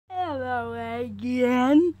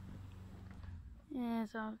again.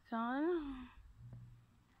 Here's our garden.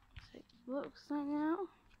 It looks like now.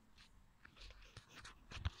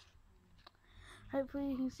 Hopefully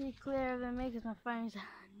you can see clearer than me because my phone's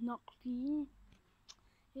knocked in.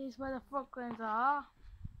 Here's where the froglins are.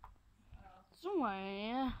 Somewhere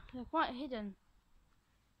here. They're quite hidden.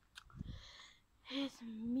 Here's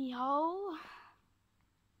me hole.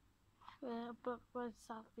 Where Blackbird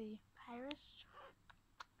sadly perished.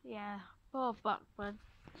 Yeah, poor Blackbird.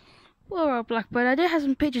 Poor old Blackbird. I do have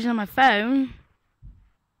some pictures on my phone.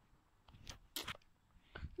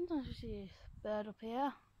 Sometimes you see a bird up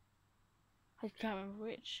here. I can't remember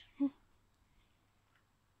which. Oh,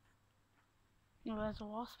 there's a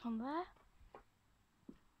wasp on there.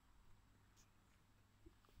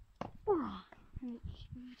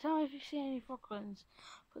 Tell me if you see any froglins.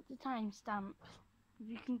 Put the timestamp. If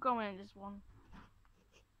you can go in this one.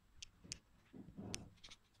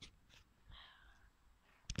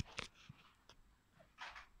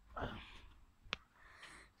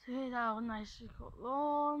 So here's our nicely cut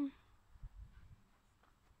lawn.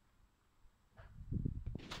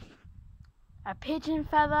 A pigeon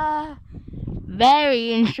feather.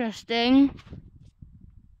 Very interesting.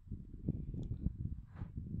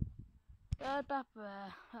 Bird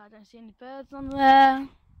backer. I don't see any birds on there.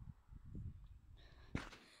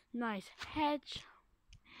 Nice hedge.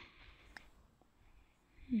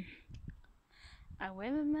 A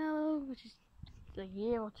windmill, which is a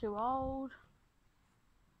year or two old.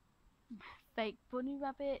 Fake bunny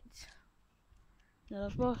rabbit.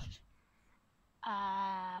 Another bush.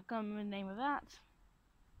 I can't remember the name of that.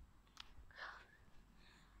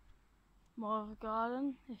 More of a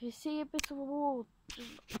garden. If you see a bit of a wall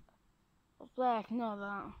up there, ignore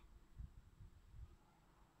that.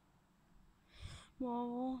 More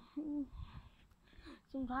wall.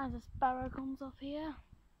 Sometimes a sparrow comes up here.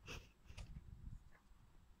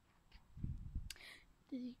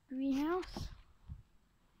 The greenhouse.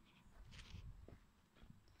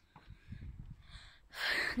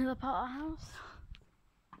 Another part of the house.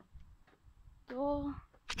 Door.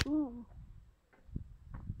 Ooh.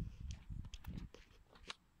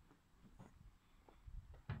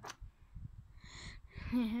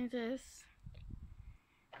 Here it is.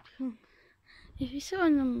 If you saw a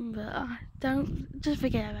number, don't just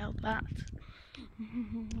forget about that.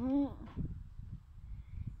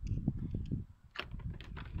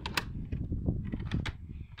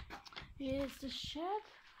 Here's the shed.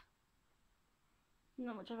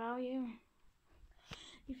 Not much of value.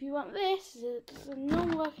 If you want this, it's a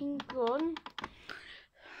non-working gun.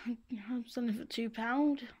 I'm selling it for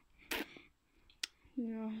 £2.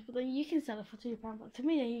 Yeah, but then you can sell it for £2. But to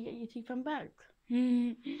me, then you get your £2 back.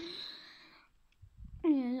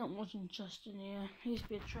 Yeah, not much interest in here. It used to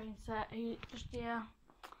be a train set. Just yeah.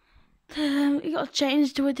 It got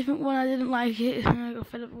changed to a different one. I didn't like it. I got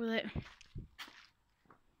fed up with it.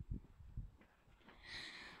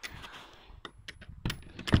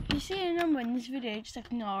 If you see a number in this video, just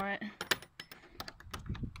ignore it.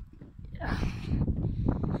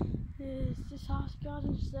 Is this house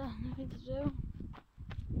garden just there? Nothing to do.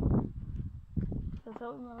 So I'll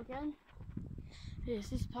film again. Here's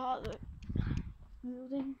this part of the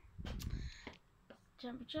building.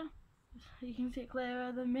 Temperature. You can see it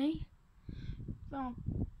clearer than me. About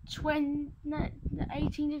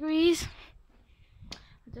 18 degrees. I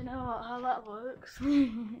don't know how that works.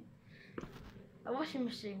 A washing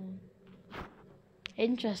machine.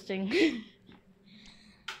 Interesting.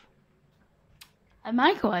 A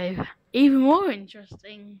microwave. Even more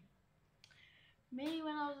interesting. Me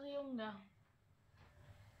when I was younger.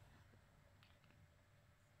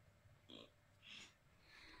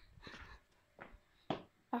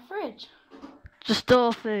 A fridge. To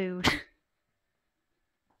store food.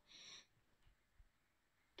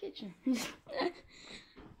 Kitchen. Let's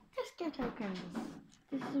get tokens.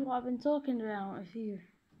 This is what I've been talking about. If you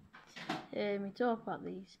hear me talk about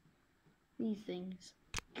these things.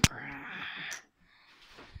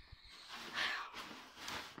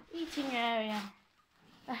 Eating area.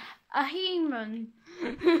 A human.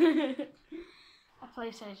 A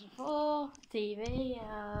PlayStation 4, TV,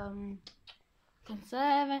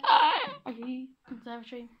 conservatory,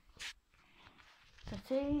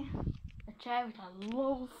 settee, a chair which I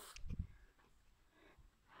love,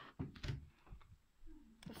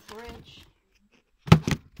 the fridge.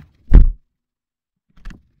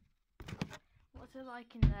 What's it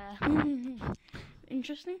like in there?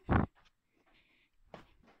 Interesting.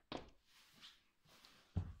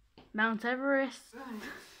 Mount Everest.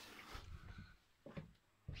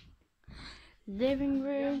 Living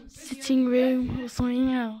room, sitting room, or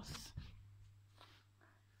something else.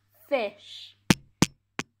 fish.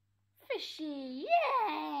 Fishy,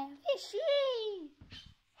 yeah, fishy.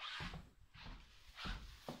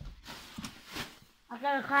 I've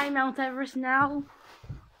got to climb Mount Everest now.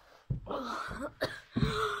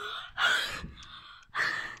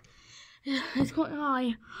 It's quite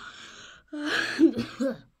high.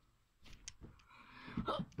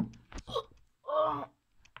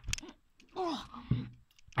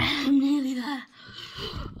 I'm nearly there.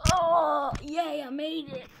 Oh, yay, I made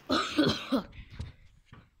it.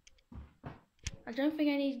 I don't think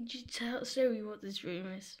I need you to tell Siri what this room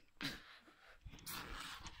is.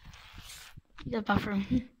 The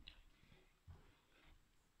bathroom.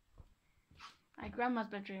 My grandma's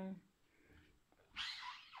bedroom.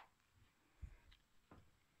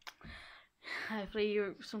 Hopefully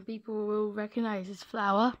some people will recognise this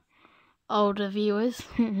flower. Older viewers.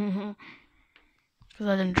 Because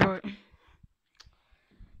I didn't draw it.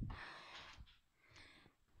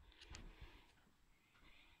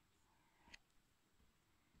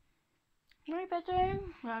 My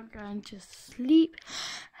bedroom. I'm going to sleep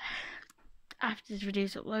after this video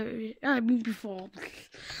is uploaded. I mean before.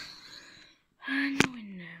 And the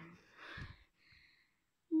window.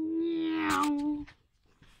 Meow.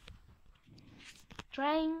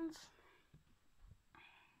 Trains.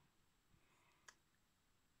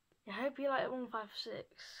 I hope you like 156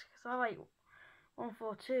 because I like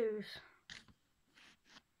 142s.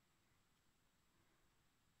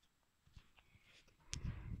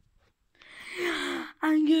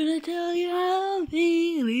 I'm gonna tell you